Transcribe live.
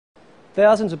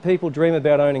Thousands of people dream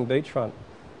about owning beachfront,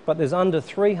 but there's under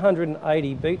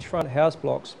 380 beachfront house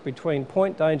blocks between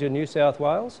Point Danger, New South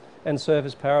Wales and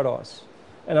Surfers Paradise,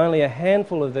 and only a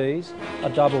handful of these are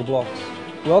double blocks.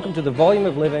 Welcome to the volume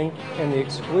of living and the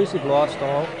exclusive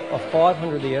lifestyle of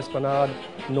 500 The Esplanade,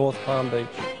 North Palm Beach.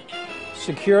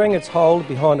 Securing its hold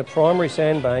behind a primary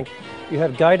sandbank, you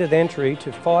have gated entry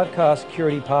to 5-car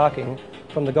security parking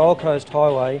from the Gold Coast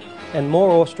Highway and more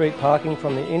off-street parking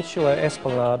from the insular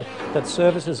Esplanade that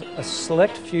services a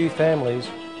select few families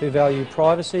who value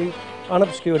privacy,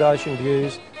 unobscured ocean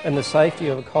views and the safety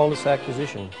of a cul-de-sac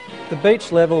position. The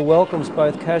beach level welcomes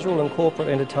both casual and corporate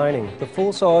entertaining. The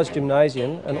full-size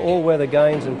gymnasium and all-weather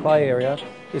games and play area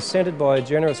is centred by a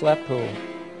generous lap pool,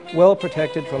 well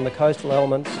protected from the coastal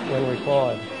elements when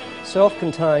required.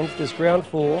 Self-contained, this ground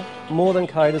floor more than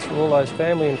caters for all those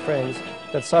family and friends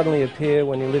that suddenly appear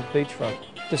when you live beachfront.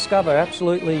 Discover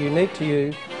absolutely unique to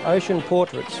you ocean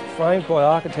portraits framed by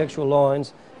architectural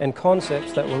lines and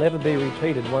concepts that will never be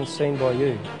repeated once seen by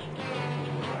you.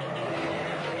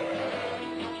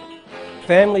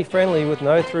 Family friendly with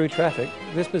no through traffic,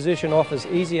 this position offers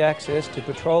easy access to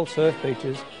patrolled surf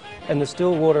beaches and the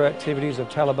still water activities of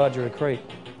Tallabudgera Creek.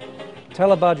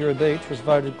 Tallabudgera Beach was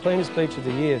voted Cleanest Beach of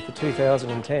the Year for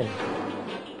 2010.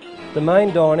 The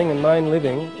main dining and main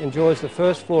living enjoys the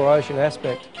first floor ocean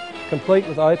aspect, complete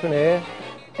with open air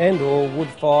and/or wood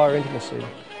fire intimacy.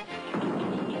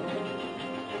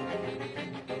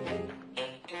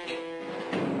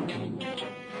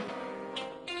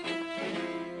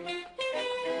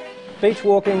 Beach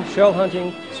walking, shell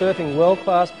hunting, surfing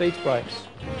world-class beach breaks.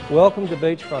 Welcome to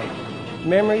beachfront.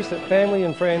 Memories that family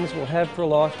and friends will have for a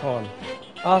lifetime.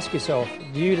 Ask yourself,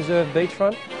 do you deserve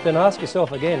beachfront? Then ask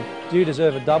yourself again, do you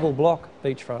deserve a double block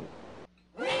beachfront?